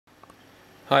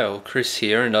Hi all, Chris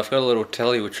here, and I've got a little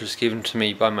telly which was given to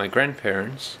me by my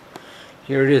grandparents.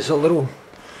 Here it is, a little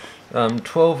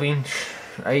 12-inch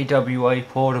AWA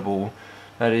portable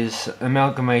that is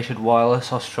amalgamated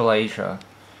wireless Australasia,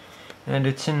 and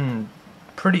it's in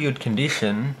pretty good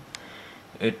condition.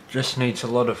 It just needs a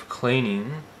lot of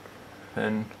cleaning,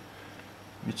 and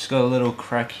it's got a little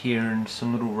crack here and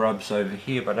some little rubs over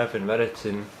here, but other than that it's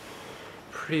in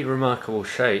pretty remarkable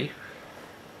shape.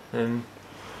 And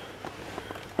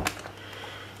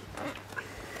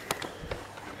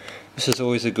this is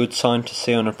always a good sign to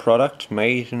see on a product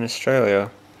made in Australia.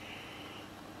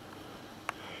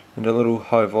 And a little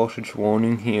high voltage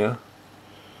warning here.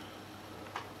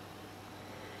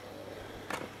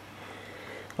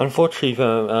 Unfortunately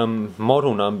the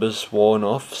model number's worn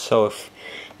off, so if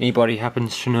anybody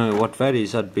happens to know what that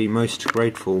is, I'd be most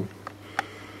grateful.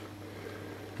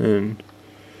 And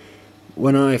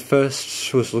when I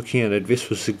first was looking at it, this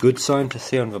was a good sign to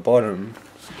see on the bottom,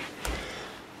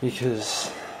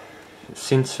 because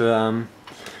since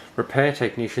repair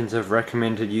technicians have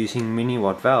recommended using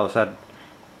mini-watt valves, that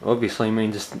obviously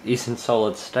means it isn't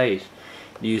solid state.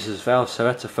 It uses valves, so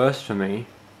that's a first for me.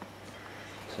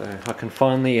 So I can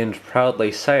finally and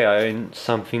proudly say I own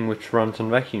something which runs on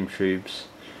vacuum tubes.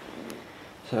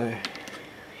 So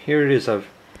here it is. I've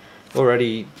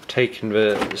already taken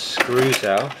the screws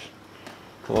out.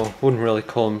 Well, I wouldn't really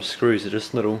call them screws, they're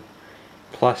just little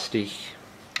plastic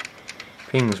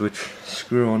things which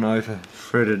screw on over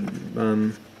threaded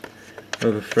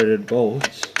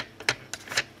bolts.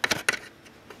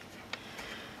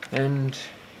 And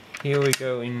here we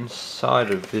go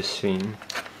inside of this thing,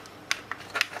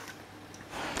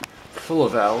 full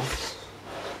of valves,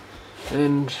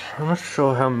 and I'm not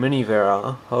sure how many there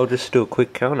are. I'll just do a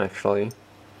quick count actually.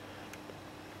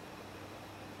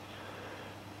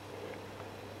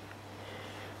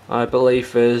 I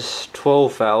believe there's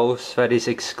 12 valves, that is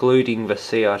excluding the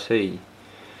CRT.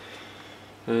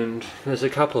 And there's a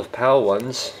couple of power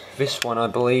ones. This one I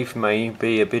believe may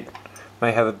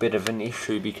have a bit of an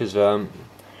issue because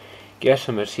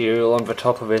getter material on the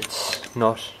top of it's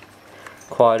not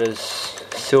quite as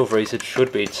silvery as it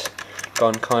should be. It's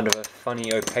gone kind of a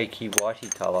funny opaque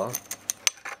whitey colour.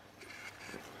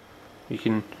 You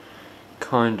can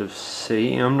kind of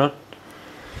see. I'm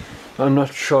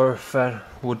not sure if that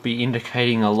would be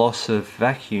indicating a loss of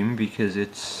vacuum, because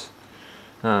it's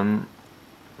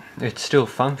still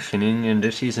functioning and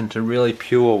it isn't a really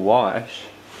pure white.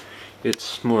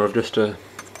 It's more of just a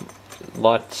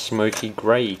light smoky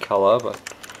grey colour, but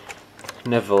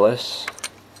nevertheless.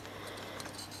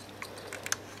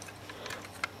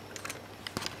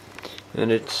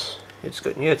 And it's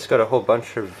got a whole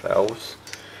bunch of valves.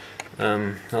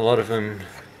 A lot of them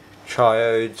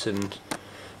triodes and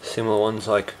similar ones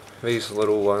like these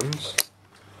little ones.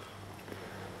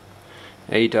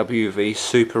 AWA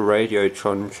super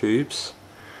radiotron tubes.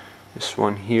 This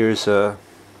one here is a,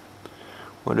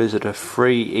 what is it, a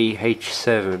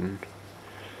 3EH7.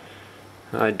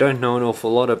 I don't know an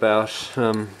awful lot about,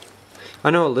 I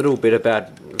know a little bit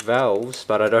about valves,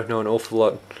 but I don't know an awful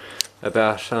lot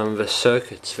about the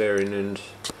circuits therein and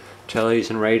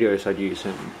tellies and radios I'd use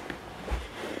in.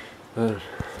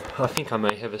 I think I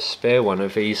may have a spare one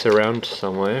of these around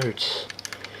somewhere. I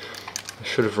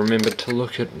should have remembered to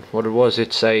look at what it was.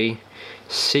 It's a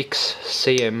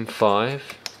 6CM5.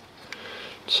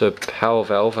 It's a power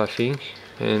valve, I think.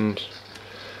 And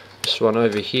this one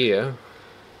over here,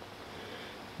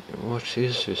 what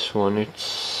is this one?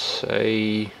 It's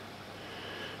a...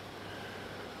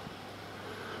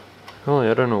 oh,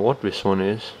 I don't know what this one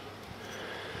is.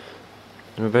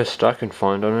 The best I can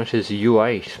find on it is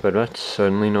U8, but that's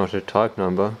certainly not a type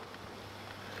number.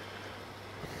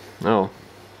 Oh,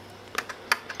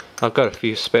 I've got a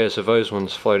few spares of those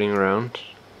ones floating around.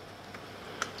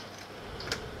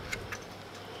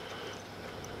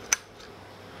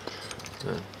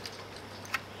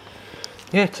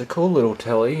 Yeah, it's a cool little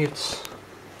telly. It's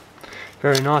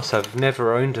very nice. I've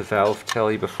never owned a valve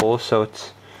telly before, so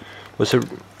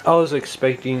I was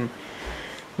expecting.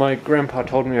 My grandpa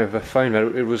told me over the phone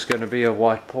that it was going to be a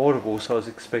white portable, so I was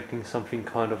expecting something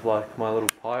kind of like my little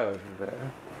pie over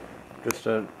there. Just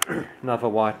another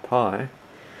white pie.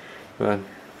 But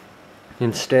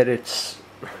instead it's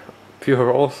pure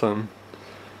awesome.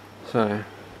 So,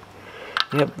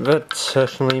 yep, that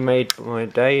certainly made my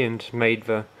day and made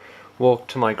the walk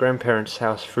to my grandparents'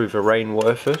 house through the rain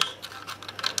worth it.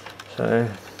 So,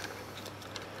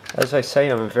 as I say,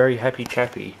 I'm a very happy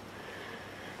chappy.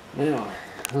 Now,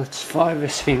 let's fire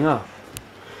this thing up.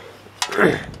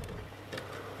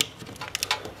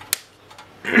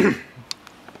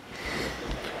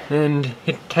 and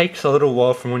it takes a little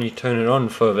while from when you turn it on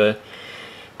for the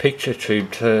picture tube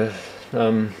to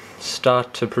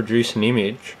start to produce an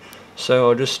image, so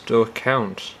I'll just do a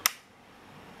count.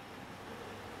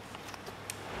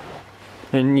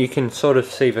 And you can sort of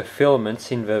see the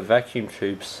filaments in the vacuum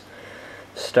tubes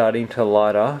starting to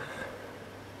light up.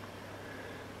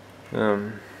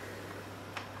 So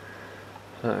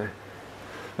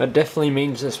that definitely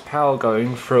means there's power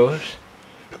going through it,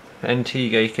 and here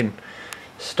you go, you can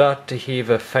start to hear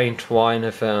the faint whine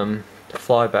of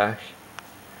flyback,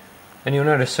 and you'll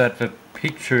notice that the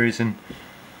picture isn't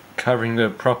covering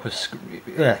the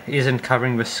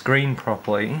screen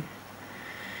properly.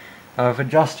 I've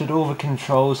adjusted all the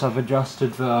controls. I've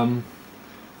adjusted the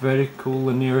vertical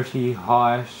linearity,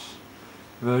 height,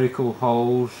 vertical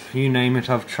hold, you name it,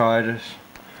 I've tried it,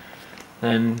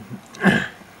 and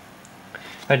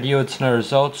that yields no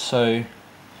results. So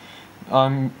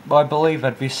I believe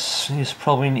that this is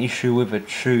probably an issue with a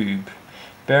tube.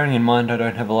 Bearing in mind I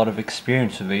don't have a lot of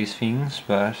experience with these things,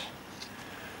 but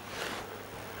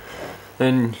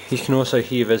then you can also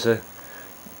hear there's a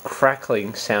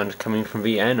crackling sound coming from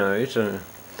the anode.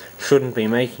 Shouldn't be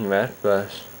making that,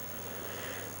 but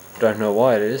don't know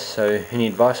why it is, so any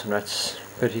advice on that's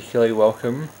particularly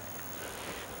welcome.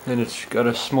 And it's got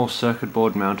a small circuit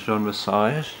board mounted on the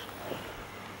side,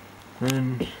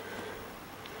 and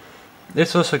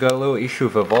it's also got a little issue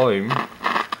with the volume.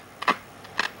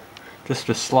 Just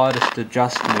the slightest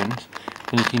adjustment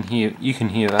and you can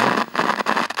hear that.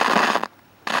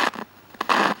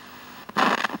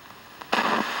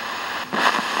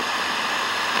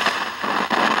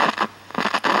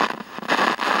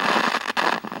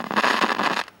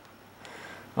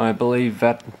 I believe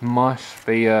that might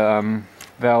be a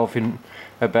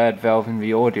bad valve in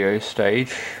the audio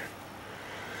stage.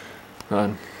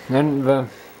 Then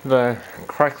the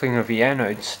crackling of the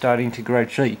anode's starting to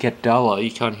gradually get duller.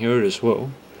 You can't hear it as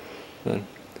well. But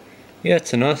yeah,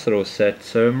 it's a nice little set,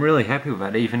 so I'm really happy with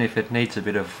that, even if it needs a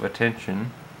bit of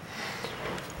attention.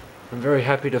 I'm very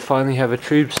happy to finally have a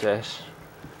tube set.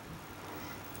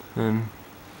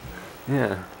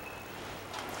 Yeah.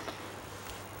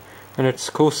 And it's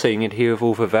cool seeing it here with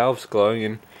all the valves glowing,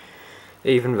 and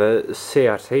even the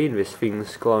CRT in this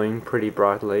thing's glowing pretty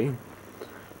brightly.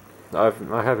 I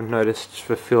haven't noticed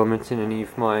the filaments in any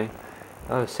of my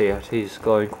other CRTs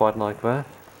glowing quite like that.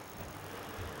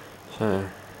 So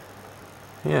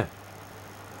yeah,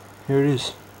 here it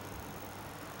is.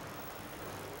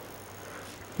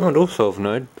 Oh, and also of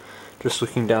note, just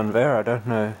looking down there, I don't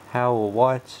know how or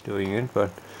why it's doing it,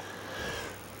 but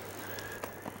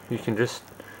you can just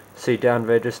see down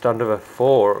there, just under the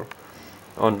 4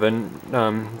 on the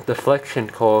deflection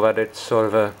core, that it's sort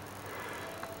of a,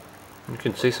 you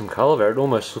can see some colour there. It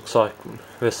almost looks like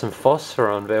there's some phosphor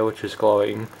on there which is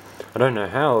glowing. I don't know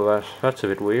how, but that's a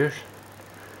bit weird.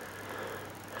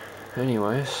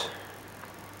 Anyways,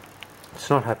 it's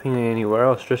not happening anywhere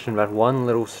else, just in that one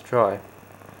little stripe.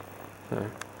 So,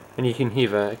 and you can hear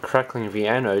the crackling of the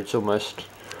anodes almost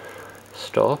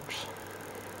stopped.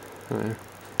 So,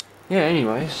 yeah,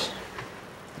 anyways,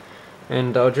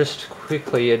 and I'll just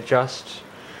quickly adjust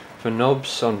the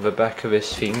knobs on the back of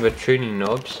this thing, the tuning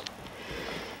knobs,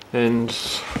 and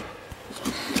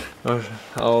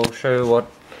I'll show you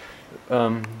what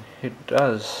it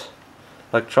does,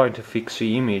 like trying to fix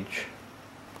the image.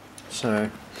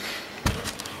 So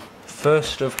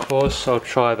first, of course, I'll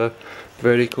try the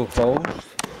vertical hold.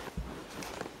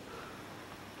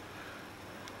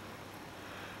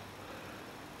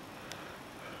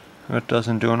 That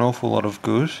doesn't do an awful lot of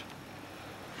good.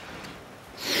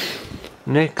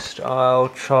 Next, I'll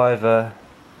try the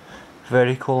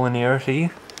vertical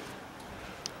linearity.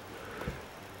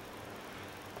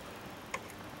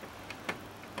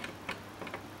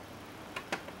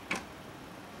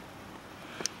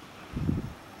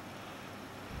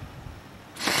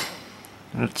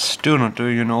 It's still not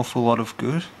doing an awful lot of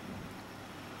good.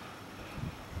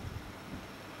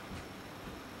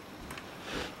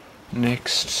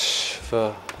 Next,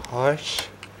 the height.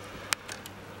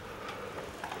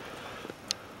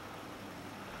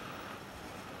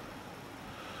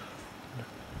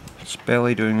 It's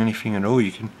barely doing anything at all.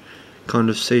 You can kind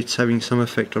of see it's having some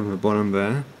effect on the bottom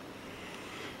there.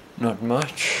 Not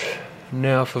much.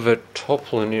 Now for the top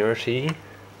linearity.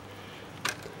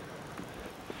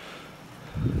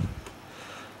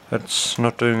 That's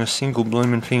not doing a single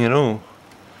blooming thing at all.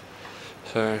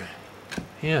 So,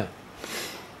 yeah,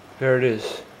 there it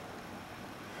is.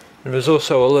 And there's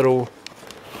also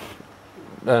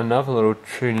another little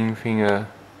tuning thing.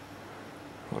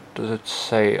 What does it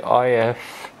say?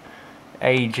 IF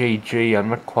AGG. I'm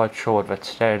not quite sure what that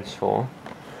stands for.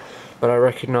 but I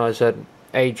recognise that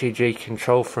AGG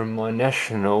control from my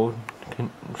national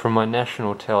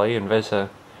telly, and there's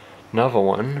another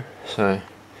one, so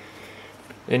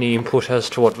any input as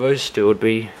to what those do would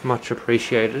be much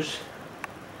appreciated.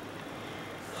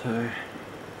 So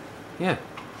yeah,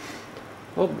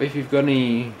 well, if you've got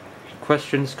any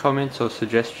questions, comments or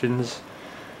suggestions,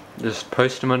 just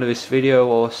post them under this video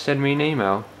or send me an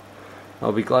email.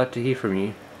 I'll be glad to hear from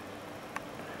you.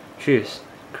 Cheers,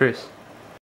 Chris.